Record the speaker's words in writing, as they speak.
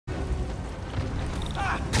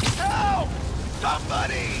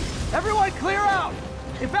Everyone clear out!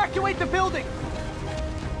 Evacuate the building!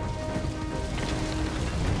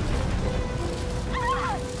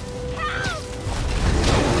 Help!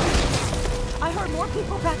 I heard more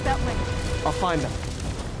people back that way. I'll find them.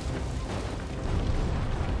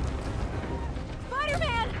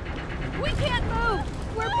 Spider-Man! We can't move!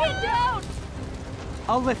 We're pinned down!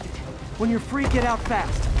 I'll lift it. When you're free, get out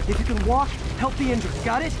fast. If you can walk, help the injured.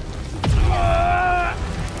 Got it?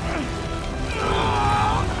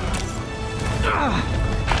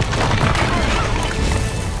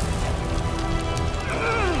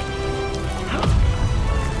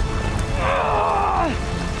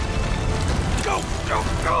 Go, go,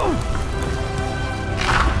 go!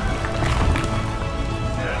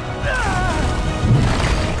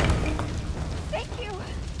 Thank you!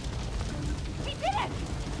 We did it!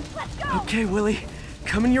 Let's go! Okay, Willie.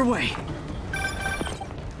 Coming your way.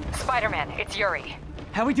 Spider-Man, it's Yuri.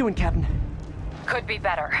 How we doing, Captain? Could be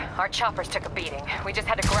better. Our choppers took a beating. We just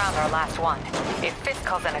had to ground our last one. If Fisk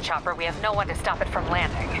calls in a chopper, we have no one to stop it from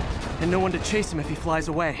landing. And no one to chase him if he flies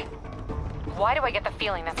away. Why do I get the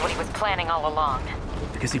feeling that's what he was planning all along?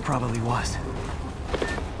 Because he probably was.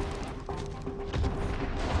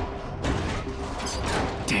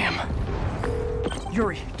 Damn.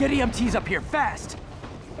 Yuri, get EMTs up here, fast!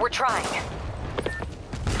 We're trying.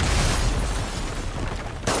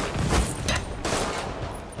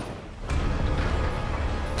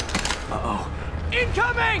 Uh-oh.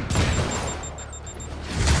 Incoming!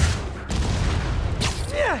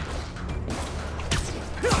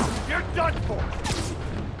 You're done for!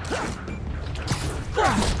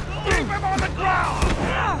 Keep him on the ground!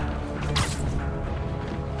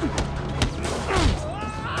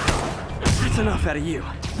 That's enough out of you.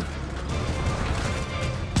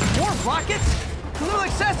 More rockets? A little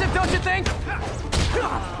excessive, don't you think?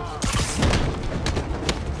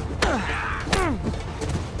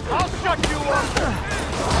 I'll shut you up!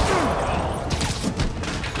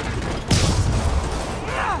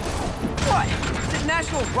 What? Is it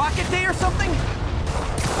National Rocket Day or something?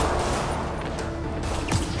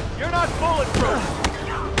 You're not bulletproof!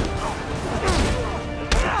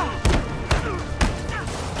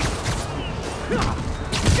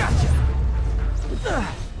 Gotcha!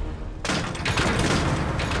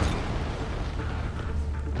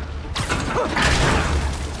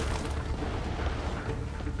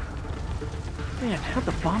 Man, how'd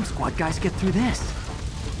the bomb squad guys get through this?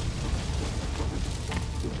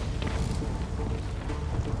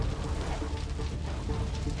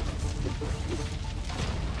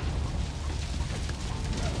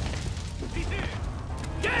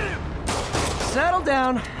 Get him! Settle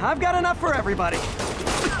down. I've got enough for everybody.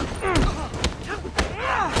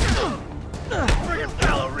 Friggin'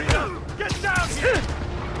 ballerina! Get down here!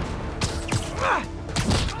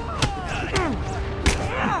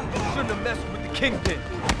 Shouldn't have messed with the kingpin.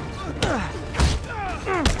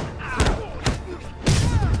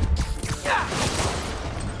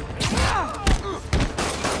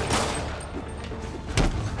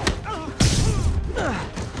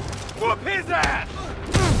 Whoop his ass!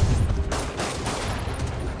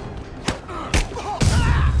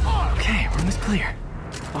 Okay, room is clear.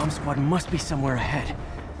 Bomb squad must be somewhere ahead.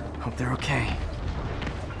 Hope they're okay.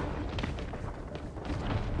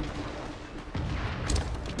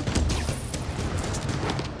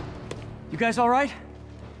 You guys all right?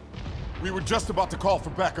 We were just about to call for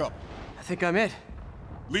backup. I think I'm it.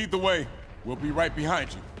 Lead the way. We'll be right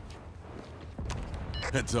behind you.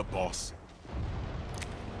 Heads up, boss.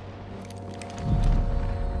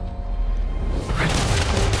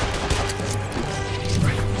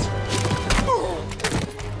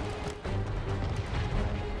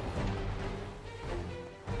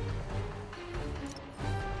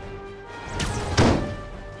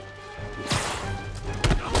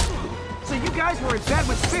 So you guys were in bed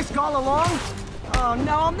with Fisk all along? Oh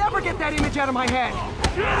no, I'll never get that image out of my head.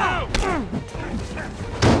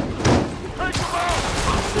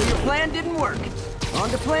 So your plan didn't work. On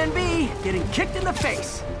to plan B, getting kicked in the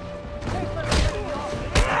face.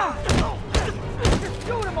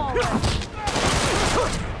 Shoot him all right.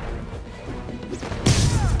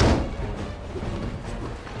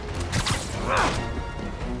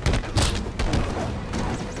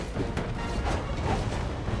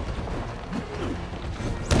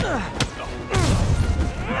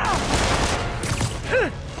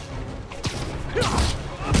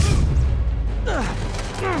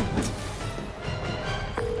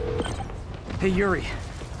 Hey, Yuri.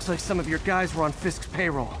 Looks like some of your guys were on Fisk's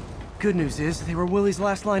payroll. Good news is, they were Willie's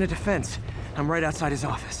last line of defense. I'm right outside his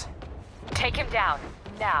office. Take him down,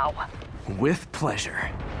 now. With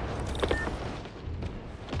pleasure.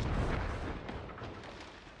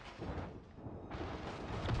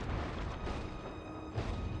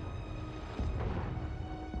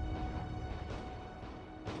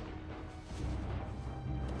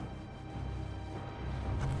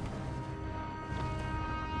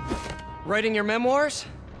 Writing your memoirs?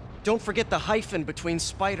 Don't forget the hyphen between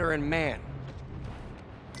spider and man.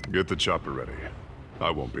 Get the chopper ready.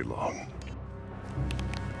 I won't be long.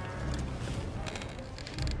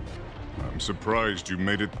 I'm surprised you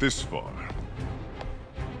made it this far.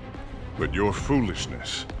 But your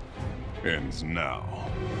foolishness ends now.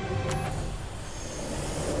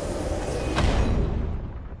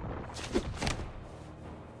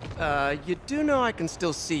 You do know I can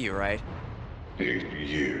still see you, right? 8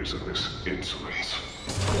 years of this insolence.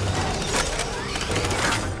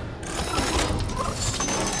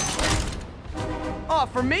 Oh,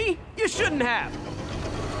 for me? You shouldn't have!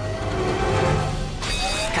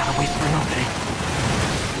 Gotta wait for an opening.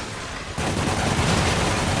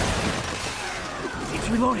 It's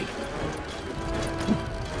reloading.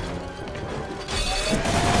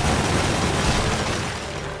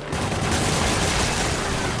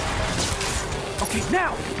 Okay,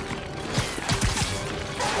 now!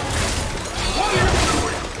 What are you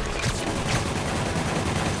doing?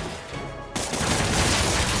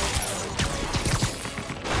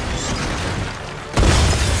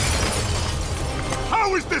 How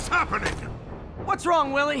is this happening? What's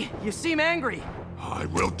wrong, Willie? You seem angry. I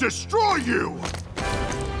will destroy you!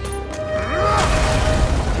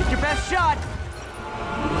 Take your best shot!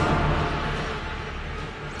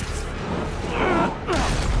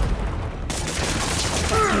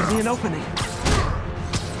 Gives me an opening.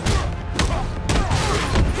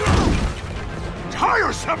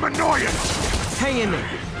 Tiresome annoyance! Hang in there.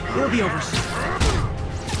 We'll be over soon.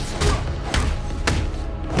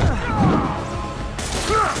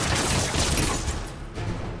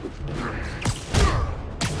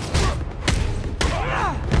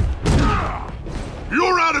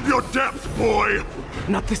 You're out of your depth, boy!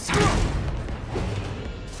 Not this time.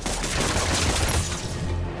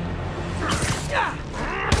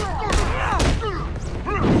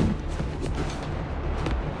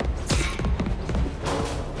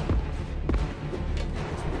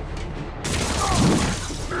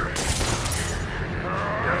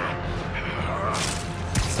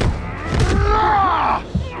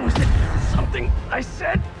 Was it something I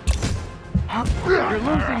said? Huh? You're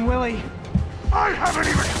losing, Willie. I haven't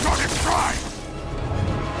even started trying!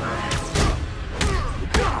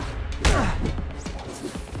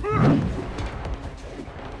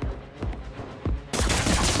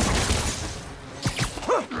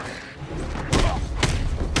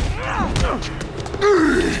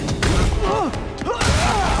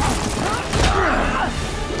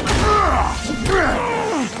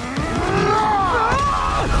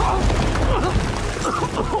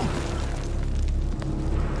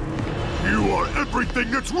 You are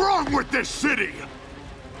everything that's wrong with this city!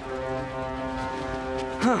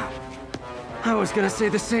 I was gonna say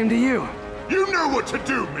the same to you. You know what to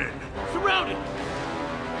do, men! Surrounded!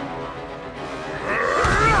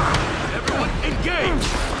 Everyone,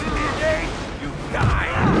 engage!